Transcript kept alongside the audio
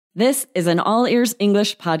This is an All Ears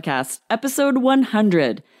English podcast, episode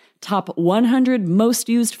 100, top 100 most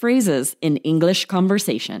used phrases in English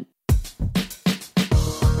conversation.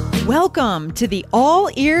 Welcome to the All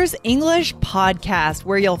Ears English podcast,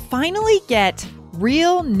 where you'll finally get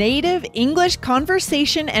real native English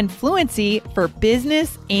conversation and fluency for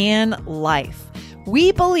business and life.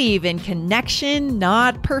 We believe in connection,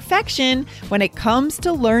 not perfection, when it comes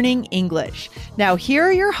to learning English. Now, here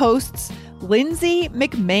are your hosts, Lindsay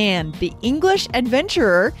McMahon, the English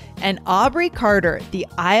adventurer, and Aubrey Carter, the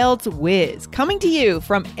IELTS whiz, coming to you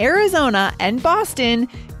from Arizona and Boston,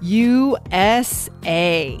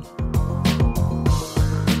 USA.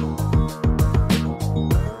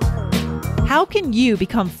 How can you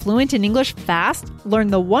become fluent in English fast? Learn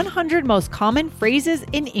the 100 most common phrases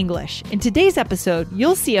in English. In today's episode,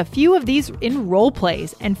 you'll see a few of these in role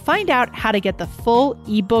plays and find out how to get the full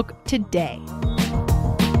ebook today.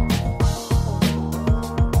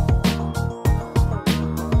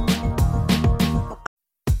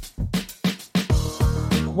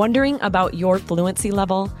 Wondering about your fluency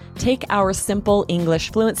level? Take our simple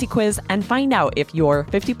English fluency quiz and find out if you're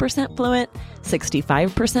 50% fluent,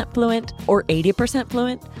 65% fluent, or 80%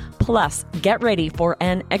 fluent. Plus, get ready for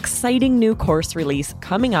an exciting new course release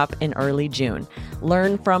coming up in early June.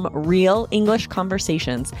 Learn from real English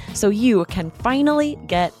conversations so you can finally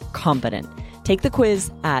get confident. Take the quiz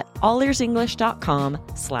at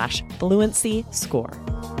allearsenglish.com/fluency score.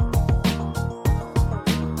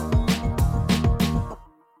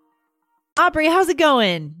 Aubrey, how's it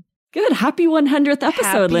going? Good. Happy 100th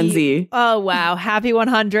episode, Lindsay. Oh, wow. Happy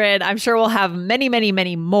 100. I'm sure we'll have many, many,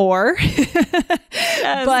 many more.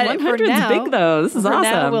 Yes, but 100's big, though. This is awesome.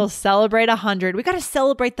 Now we'll celebrate 100. We got to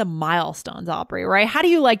celebrate the milestones, Aubrey, right? How do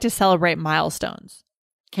you like to celebrate milestones?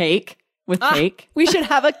 Cake. With cake. We should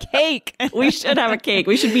have a cake. We should have a cake.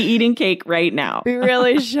 We should be eating cake right now. We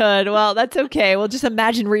really should. Well, that's okay. We'll just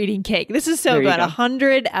imagine we're eating cake. This is so good.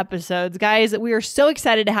 100 episodes. Guys, we are so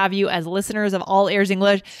excited to have you as listeners of All Ears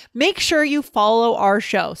English. Make sure you follow our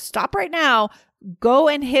show. Stop right now. Go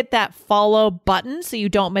and hit that follow button so you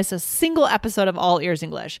don't miss a single episode of All Ears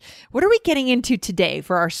English. What are we getting into today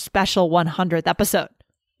for our special 100th episode?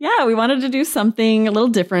 Yeah, we wanted to do something a little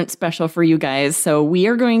different, special for you guys. So we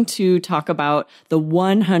are going to talk about the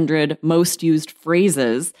 100 most used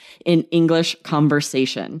phrases in English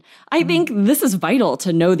conversation. I think this is vital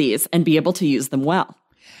to know these and be able to use them well.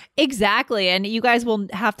 Exactly. And you guys will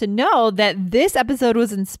have to know that this episode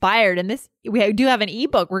was inspired, and we do have an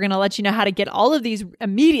ebook. We're going to let you know how to get all of these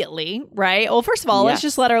immediately, right? Well, first of all, Let's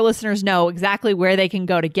just let our listeners know exactly where they can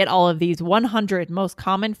go to get all of these 100 most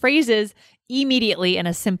common phrases immediately in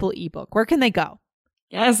a simple ebook. Where can they go?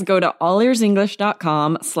 Yes, go to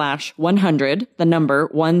allearsenglish.com/100, the number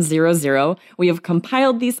 100. We have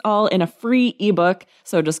compiled these all in a free ebook.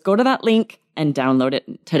 So just go to that link and download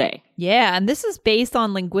it today. Yeah, and this is based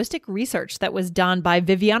on linguistic research that was done by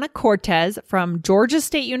Viviana Cortez from Georgia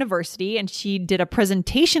State University, and she did a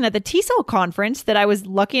presentation at the TESOL conference that I was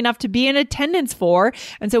lucky enough to be in attendance for.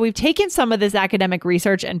 And so we've taken some of this academic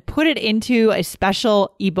research and put it into a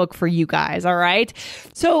special ebook for you guys, all right?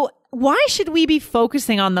 So why should we be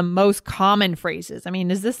focusing on the most common phrases? I mean,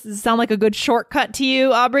 does this sound like a good shortcut to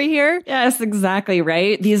you, Aubrey, here? Yes, exactly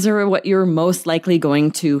right. These are what you're most likely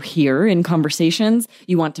going to hear in conversations.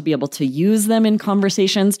 You want to be able to use them in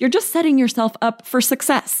conversations. You're just setting yourself up for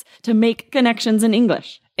success to make connections in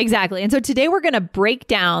English. Exactly. And so today we're going to break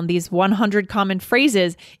down these 100 common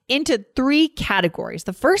phrases into 3 categories.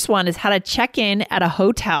 The first one is how to check in at a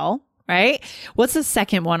hotel. Right? What's the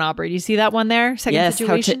second one, Aubrey? Do you see that one there? Second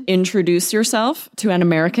situation? How to introduce yourself to an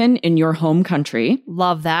American in your home country.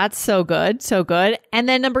 Love that. So good. So good. And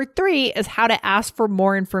then number 3 is how to ask for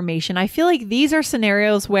more information. I feel like these are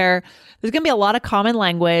scenarios where there's going to be a lot of common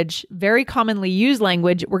language, very commonly used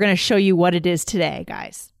language. We're going to show you what it is today,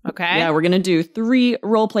 guys. Okay. Yeah, we're going to do 3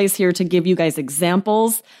 role plays here to give you guys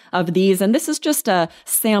examples of these. And this is just a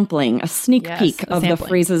sampling, a sneak peek of the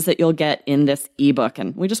phrases that you'll get in this ebook.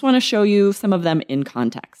 And we just want to show you some of them in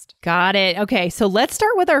context. Got it. Okay. So let's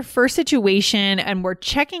start with our first situation, and we're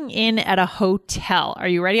checking in at a hotel. Are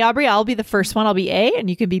you ready, Aubrey? I'll be the first one. I'll be A and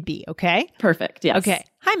you can be B. Okay. Perfect. Yes. Okay.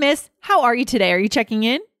 Hi, miss. How are you today? Are you checking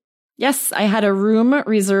in? Yes, I had a room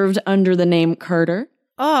reserved under the name Carter.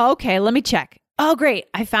 Oh, okay. Let me check. Oh, great.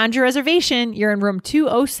 I found your reservation. You're in room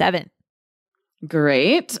 207.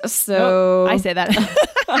 Great. So I say that.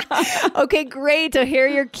 Okay, great. So here are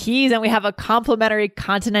your keys, and we have a complimentary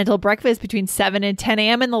continental breakfast between 7 and 10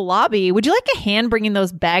 a.m. in the lobby. Would you like a hand bringing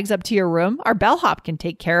those bags up to your room? Our bellhop can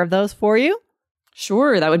take care of those for you.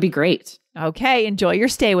 Sure, that would be great. Okay, enjoy your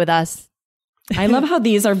stay with us. I love how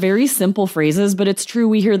these are very simple phrases, but it's true.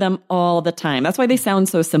 We hear them all the time. That's why they sound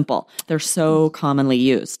so simple. They're so commonly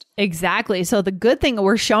used. Exactly. So the good thing,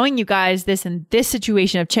 we're showing you guys this in this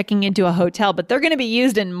situation of checking into a hotel, but they're going to be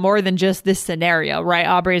used in more than just this scenario, right,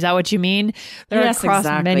 Aubrey? Is that what you mean? They're yes,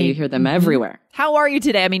 exactly. You hear them everywhere. How are you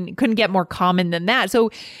today? I mean, couldn't get more common than that.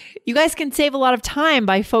 So you guys can save a lot of time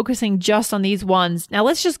by focusing just on these ones. Now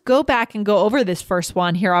let's just go back and go over this first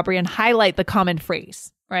one here, Aubrey, and highlight the common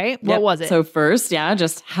phrase. Right? What was it? So first,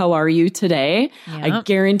 just how are you today? I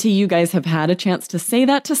guarantee you guys have had a chance to say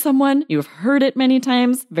that to someone. You've heard it many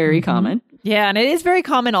times. Very common. Yeah, and it is very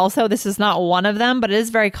common also. This is not one of them, but it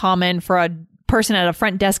is very common for a person at a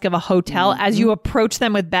front desk of a hotel as you approach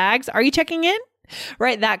them with bags. Are you checking in?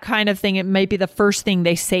 Right? That kind of thing. It might be the first thing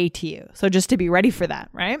they say to you. So just to be ready for that,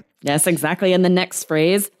 right? Yes, exactly. And the next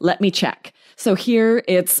phrase, let me check. So here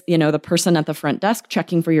it's, the person at the front desk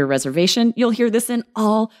checking for your reservation. You'll hear this in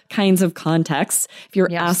all kinds of contexts. If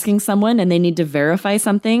you're asking someone and they need to verify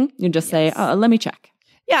something, you just say, let me check.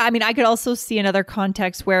 Yeah, I mean, I could also see another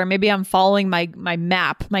context where maybe I'm following my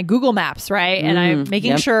map, my Google Maps, right? And I'm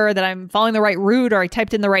making sure that I'm following the right route or I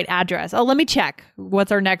typed in the right address. Oh, let me check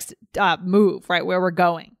what's our next move, right? Where we're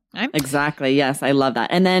going. Right? Exactly. Yes, I love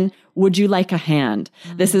that. And then, would you like a hand?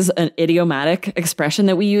 This is an idiomatic expression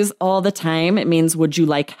that we use all the time. It means, would you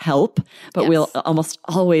like help? But we'll almost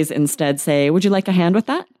always instead say, would you like a hand with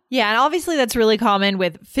that? Yeah, and obviously that's really common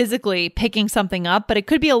with physically picking something up, but it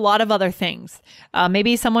could be a lot of other things.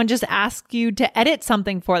 Maybe someone just asks you to edit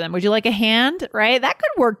something for them. Would you like a hand? Right? That could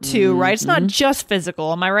work too, right? It's not just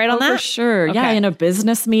physical. Am I right on that? For sure. Okay. Yeah, in a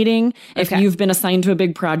business meeting, if you've been assigned to a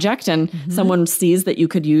big project and someone sees that you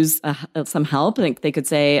could use some help, they could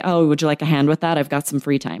say, oh, would you like a hand with that? I've got some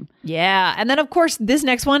free time. Yeah. And then, of course, this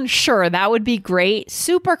next one, sure, that would be great.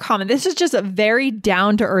 Super common. This is just a very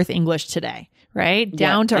down-to-earth English today. Right?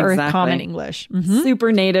 Down to earth common English.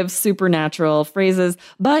 Super native, super natural phrases.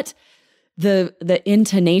 But the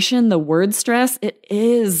intonation, the word stress, it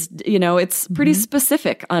is, it's pretty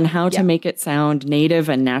specific on how to make it sound native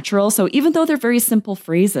and natural. So even though they're very simple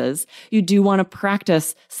phrases, you do want to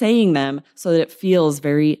practice saying them so that it feels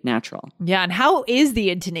very natural. Yeah. And how is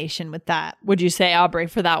the intonation with that, would you say, Aubrey,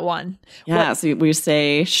 for that one? Yeah. So we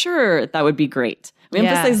say, sure, that would be great. We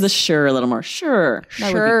emphasize the sure a little more. Sure.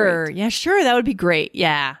 Sure. Yeah, sure. That would be great.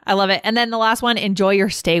 Yeah. I love it. And then the last one, enjoy your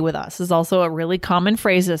stay with us, is also a really common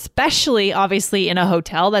phrase, especially obviously in a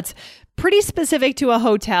hotel. That's pretty specific to a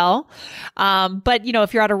hotel. But,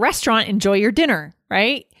 if you're at a restaurant, enjoy your dinner,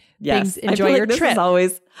 right? Yes. Enjoy your trip.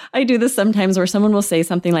 I do this sometimes where someone will say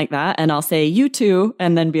something like that and I'll say, you too,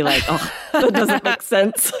 and then be like, oh, that doesn't make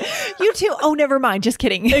sense. You too? Oh, never mind. Just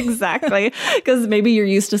kidding. Exactly. Because maybe you're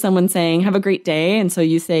used to someone saying, have a great day. And so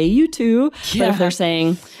you say, you too. Yeah. But if they're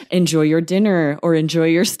saying, enjoy your dinner or enjoy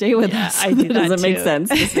your stay with us, I do that doesn't make sense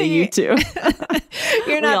to say you too.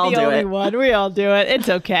 You're not the only one. We all do it. It's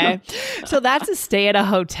okay. So that's a stay at a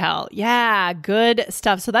hotel. Yeah, good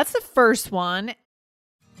stuff. So that's the first one.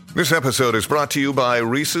 This episode is brought to you by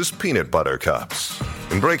Reese's Peanut Butter Cups.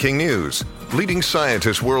 In breaking news, leading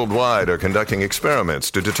scientists worldwide are conducting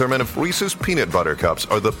experiments to determine if Reese's Peanut Butter Cups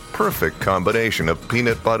are the perfect combination of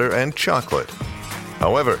peanut butter and chocolate.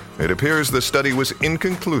 However, it appears the study was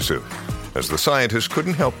inconclusive, as the scientists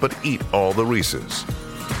couldn't help but eat all the Reese's.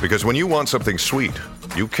 Because when you want something sweet,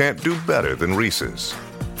 you can't do better than Reese's.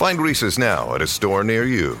 Find Reese's now at a store near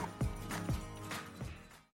you.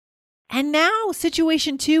 And now,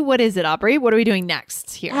 situation 2, what is it, Aubrey? What are we doing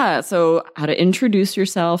next here? Yeah, so how to introduce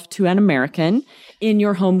yourself to an American in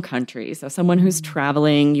your home country. So someone who's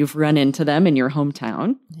traveling, you've run into them in your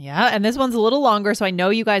hometown. Yeah, and this one's a little longer, so I know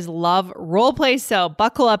you guys love role play, so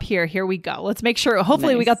buckle up here. Here we go. Let's make sure,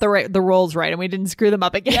 hopefully we got the roles right and we didn't screw them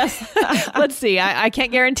up again. Yes. Let's see. I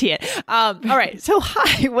can't guarantee it. All right, so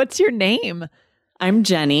hi, what's your name? I'm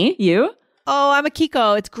Jenny. You? Oh, I'm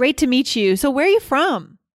Akiko. It's great to meet you. So where are you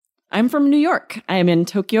from? I'm from New York. I'm in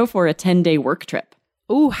Tokyo for a 10-day work trip.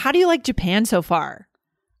 Ooh, how do you like Japan so far?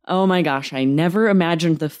 Oh my gosh, I never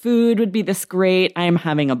imagined the food would be this great. I am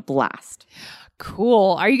having a blast.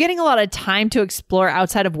 Cool. Are you getting a lot of time to explore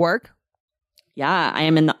outside of work? Yeah, I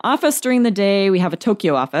am in the office during the day. We have a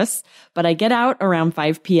Tokyo office, but I get out around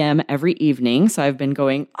 5 p.m. every evening. So I've been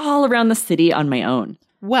going all around the city on my own.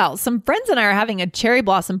 Well, some friends and I are having a cherry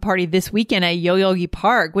blossom party this weekend at Yoyogi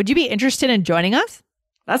Park. Would you be interested in joining us?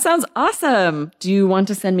 That sounds awesome. Do you want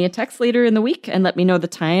to send me a text later in the week and let me know the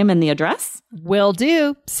time and the address? Will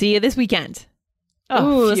do. See you this weekend. Ooh,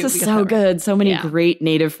 phew, this we is got so that right. good. So many Yeah. great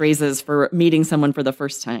native phrases for meeting someone for the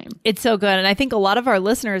first time. It's so good. And I think a lot of our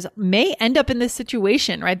listeners may end up in this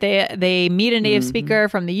situation, right? They meet a native speaker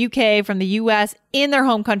from the UK, from the US in their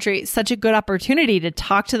home country. Such a good opportunity to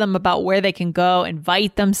talk to them about where they can go,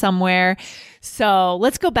 invite them somewhere. So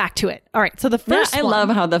let's go back to it. All right. So the first I one, love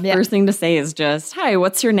how the first thing to say is just, hi,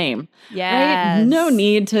 what's your name? Yes. Right? No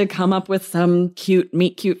need to come up with some cute,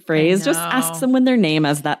 meet cute phrase. Just ask someone their name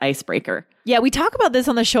as that icebreaker. Yeah, we talk about this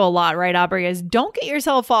on the show a lot, right, Aubrey? Is don't get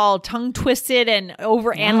yourself all tongue twisted and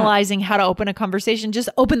over analyzing how to open a conversation. Just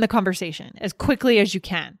open the conversation as quickly as you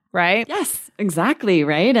can, right? Yes, exactly.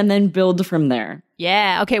 Right. And then build from there.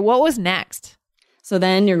 Yeah. Okay. What was next? So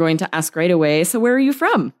then you're going to ask right away, so where are you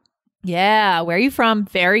from? Yeah. Where are you from?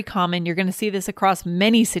 Very common. You're going to see this across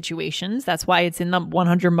many situations. That's why it's in the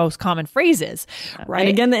 100 most common phrases, right? And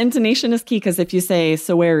again, the intonation is key because if you say,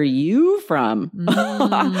 so where are you from?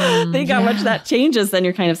 Think how much that changes. Then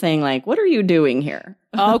you're kind of saying like, what are you doing here?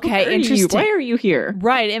 Okay. Interesting. Why are you here?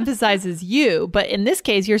 Right. It emphasizes you. But in this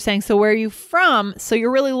case, you're saying, so where are you from? So you're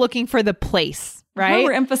really looking for the place, right?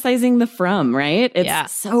 We're emphasizing the from, right?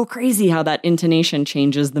 It's so crazy how that intonation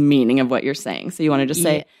changes the meaning of what you're saying. So you want to just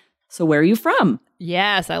say, so where are you from?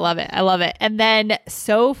 Yes, I love it. I love it. And then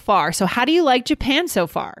so far. So how do you like Japan so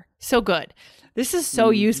far? So good. This is so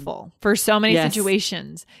useful for so many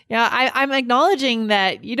situations. Yeah, I'm acknowledging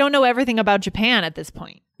that you don't know everything about Japan at this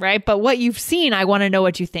point, right? But what you've seen, I want to know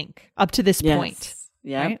what you think up to this point.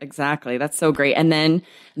 Yeah, right? exactly. That's so great. And then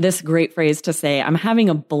this great phrase to say, I'm having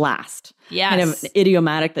a blast. Yes. Kind of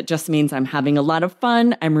idiomatic that just means I'm having a lot of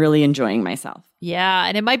fun. I'm really enjoying myself. Yeah.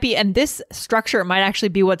 And it might be, and this structure might actually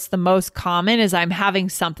be what's the most common is I'm having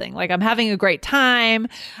something like I'm having a great time.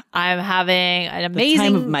 I'm having an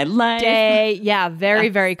amazing time of my life. day. Yeah. Very,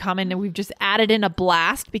 very common. And we've just added in a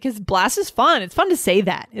blast because blast is fun. It's fun to say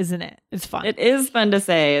that, isn't it? It's fun. It is fun to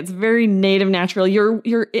say. It's very native, natural.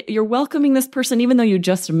 You're welcoming this person, even though you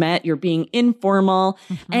just met. You're being informal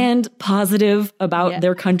and positive about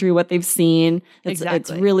their country, what they've seen. It's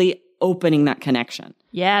really opening that connection.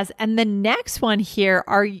 Yes. And the next one here,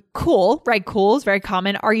 are you cool, right? Cool is very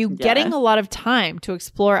common. Are you getting a lot of time to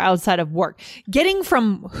explore outside of work? Getting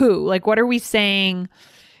from who? Like, what are we saying?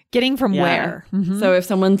 Getting from where? So if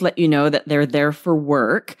someone's let you know that they're there for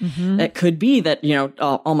work, it could be that,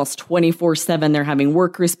 almost 24/7, they're having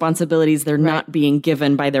work responsibilities. They're not being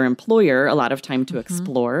given by their employer a lot of time to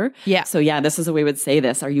explore. Yeah. So this is the way we would say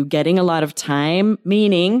this. Are you getting a lot of time?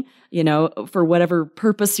 Meaning, for whatever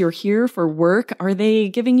purpose you're here for work, are they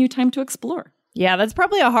giving you time to explore? Yeah, that's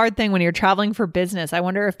probably a hard thing when you're traveling for business. I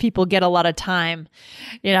wonder if people get a lot of time,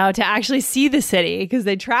 to actually see the city because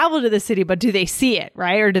they travel to the city, but do they see it,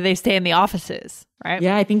 right? Or do they stay in the offices, right?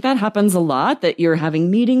 Yeah, I think that happens a lot, that you're having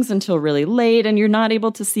meetings until really late and you're not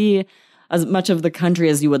able to see as much of the country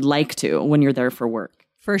as you would like to when you're there for work.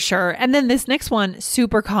 For sure. And then this next one,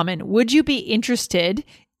 super common. Would you be interested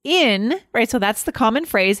in, right? So that's the common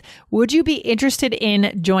phrase. Would you be interested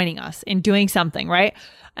in joining us in doing something, right?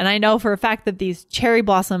 And I know for a fact that these cherry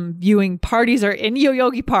blossom viewing parties are in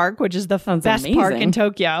Yoyogi Park, which is the best park in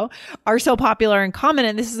Tokyo, are so popular and common.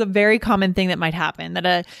 And this is a very common thing that might happen,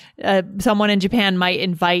 that someone in Japan might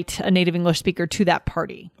invite a native English speaker to that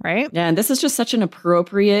party, right? Yeah, and this is just such an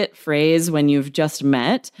appropriate phrase when you've just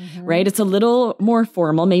met, right? It's a little more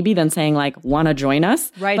formal maybe than saying like, want to join us?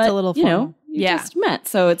 Right, but, it's a little formal. You just met.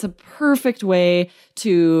 So it's a perfect way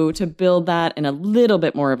to build that in a little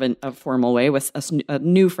bit more of a formal way with a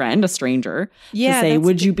new friend, a stranger, to say,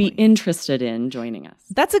 would you be interested in joining us?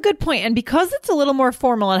 That's a good point. And because it's a little more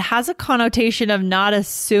formal, it has a connotation of not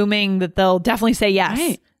assuming that they'll definitely say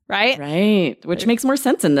yes. Right? Right. Which makes more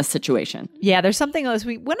sense in this situation. Yeah, there's something else.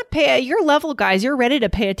 We want to pay at your level, guys. You're ready to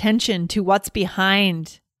pay attention to what's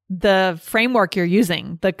behind the framework you're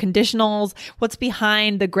using, the conditionals, what's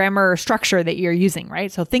behind the grammar structure that you're using,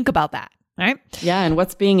 right? So think about that, right? Yeah, and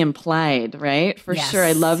what's being implied, right? For sure.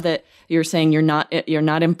 I love that you're saying you're not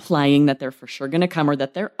implying that they're for sure going to come or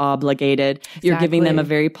that they're obligated. Exactly. You're giving them a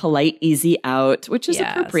very polite, easy out, which is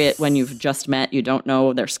appropriate when you've just met. You don't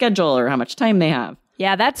know their schedule or how much time they have.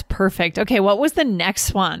 Yeah, that's perfect. Okay, what was the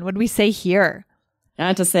next one? What did we say here?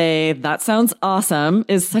 To say, that sounds awesome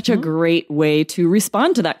is such a great way to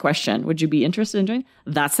respond to that question. Would you be interested in doing?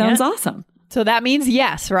 That sounds awesome. So that means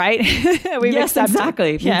yes, right? Yes,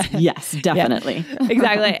 exactly. Yes, definitely.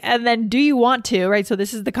 Exactly. And then do you want to, right? So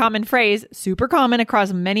this is the common phrase, super common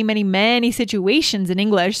across many, many, many situations in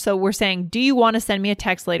English. So we're saying, do you want to send me a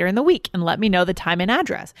text later in the week and let me know the time and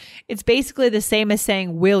address? It's basically the same as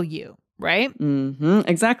saying, will you? right?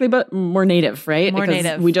 Exactly, but more native, right? More because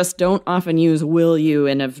native. we just don't often use will you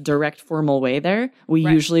in a direct formal way there. We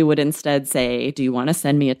usually would instead say, do you want to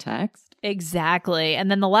send me a text? Exactly.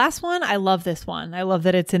 And then the last one, I love this one. I love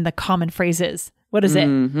that it's in the common phrases. What is it?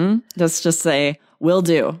 Let's just say, will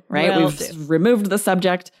do, right? Will We've do. removed the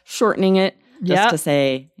subject, shortening it just to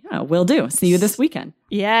say, yeah, will do. See you this weekend.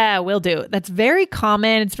 Yeah, will do. That's very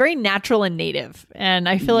common. It's very natural and native. And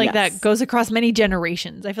I feel like that goes across many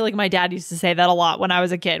generations. I feel like my dad used to say that a lot when I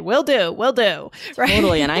was a kid. Will do, will do. Right?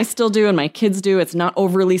 Totally. And I still do, and my kids do. It's not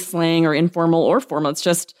overly slang or informal or formal. It's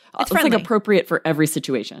just, it's like appropriate for every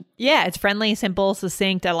situation. Yeah, it's friendly, simple,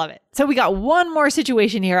 succinct. I love it. So we got one more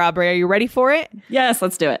situation here, Aubrey. Are you ready for it? Yes,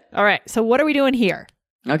 let's do it. All right. So what are we doing here?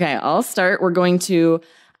 Okay, I'll start. We're going to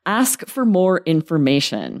ask for more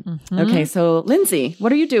information. Okay, so Lindsay,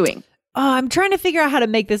 what are you doing? Oh, I'm trying to figure out how to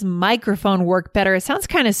make this microphone work better. It sounds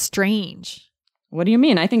kind of strange. What do you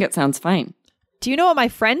mean? I think it sounds fine. Do you know what my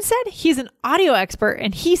friend said? He's an audio expert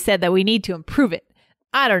and he said that we need to improve it.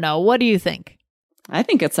 I don't know. What do you think? I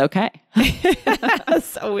think it's okay.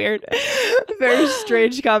 So weird. Very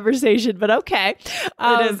strange conversation, but okay.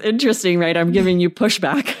 It is interesting, right? I'm giving you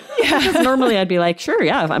pushback. Because normally I'd be like, sure,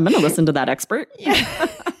 yeah, I'm going to listen to that expert.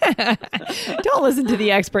 Don't listen to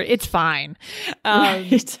the expert. It's fine.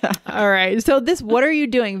 Right. All right. So what are you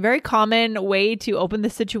doing? Very common way to open the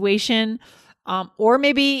situation. Or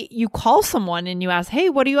maybe you call someone and you ask, hey,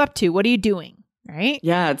 what are you up to? What are you doing? Right?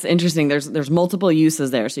 Yeah, it's interesting. There's multiple uses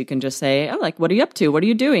there. So you can just say, oh, like, what are you up to? What are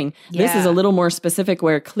you doing? Yeah. This is a little more specific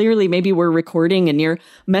where clearly maybe we're recording and you're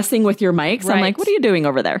messing with your mics. Right. I'm like, what are you doing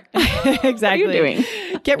over there? Exactly. What are you doing?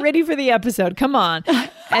 Get ready for the episode. Come on.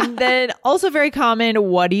 And then also very common,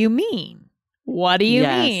 what do you mean? What do you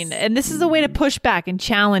mean? And this is a way to push back and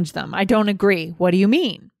challenge them. I don't agree. What do you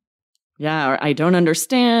mean? Yeah, or I don't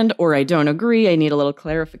understand, or I don't agree. I need a little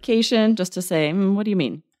clarification just to say, what do you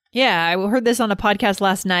mean? Yeah, I heard this on a podcast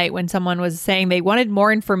last night when someone was saying they wanted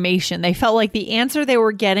more information. They felt like the answer they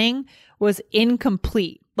were getting was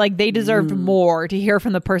incomplete. Like they deserved more to hear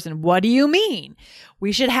from the person. What do you mean?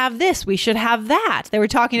 We should have this. We should have that. They were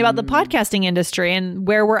talking about the podcasting industry and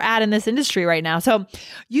where we're at in this industry right now. So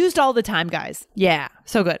used all the time, guys. Yeah,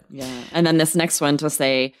 so good. Yeah. And then this next one to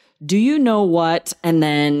say, do you know what? And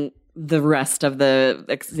then the rest of the,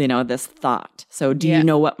 this thought. So do you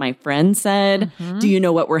know what my friend said? Do you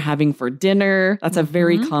know what we're having for dinner? That's a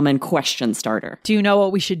very common question starter. Do you know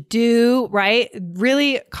what we should do? Right?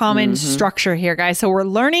 Really common structure here, guys. So we're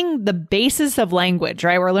learning the basis of language,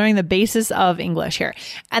 right? We're learning the basis of English here.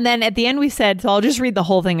 And then at the end we said, so I'll just read the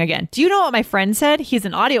whole thing again. Do you know what my friend said? He's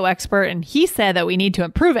an audio expert and he said that we need to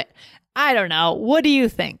improve it. I don't know. What do you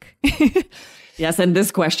think? Yes. And this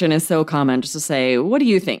question is so common, just to say, what do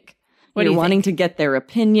you think? You're wanting to get their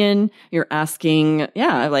opinion. You're asking,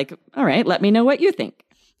 like, all right, let me know what you think.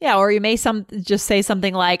 Yeah, or you may just say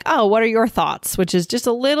something like, oh, what are your thoughts? Which is just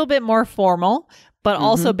a little bit more formal, but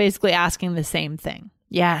also basically asking the same thing.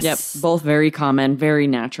 Yes. Yep. Both very common, very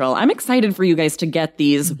natural. I'm excited for you guys to get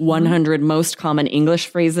these 100 most common English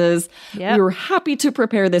phrases. Yep. We were happy to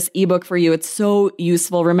prepare this ebook for you. It's so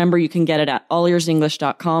useful. Remember, you can get it at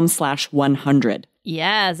allearsenglish.com/100.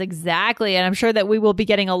 Yes, exactly. And I'm sure that we will be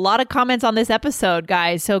getting a lot of comments on this episode,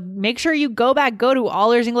 guys. So make sure you go to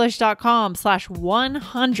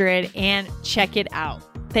allearsenglish.com/100 and check it out.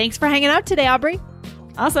 Thanks for hanging out today, Aubrey.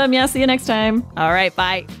 Awesome. Yeah. See you next time. All right.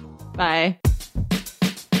 Bye. Bye.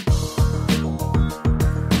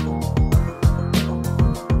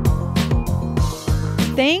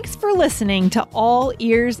 Thanks for listening to All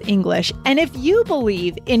Ears English. And if you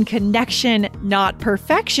believe in connection, not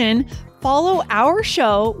perfection, follow our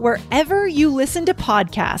show wherever you listen to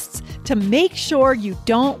podcasts to make sure you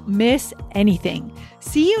don't miss anything.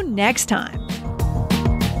 See you next time.